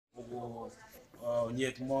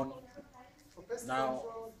Nyekmon. Now,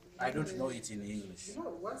 I don't know it in English,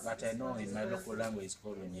 but I know in my local language it's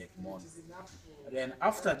called Nyekmon. Then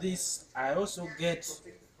after this, I also get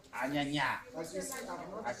anyanya,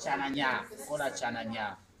 achananya, called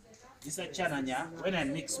achananya. This achananya, when I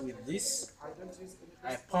mix with this,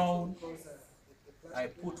 I pound, I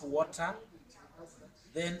put water,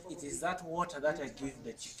 then it is that water that I give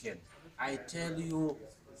the chicken. I tell you,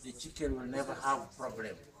 the chicken will never have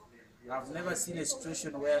problem. I've never seen a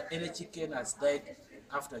situation where any chicken has died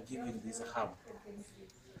after giving this herb.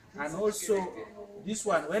 And also, this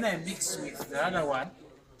one, when I mix with the other one,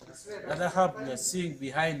 the other herb you are seeing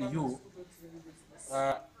behind you,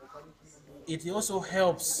 it also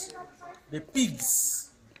helps the pigs.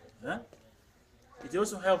 Huh? It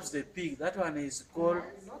also helps the pig. That one is called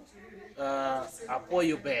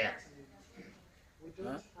Apoyo bear.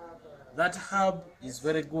 Huh? That herb is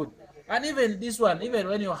very good. And even this one, even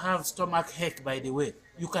when you have stomach ache, by the way,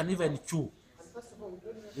 you can even chew.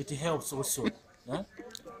 It helps also, huh?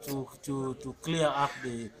 to clear up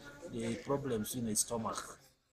the problems in the stomach.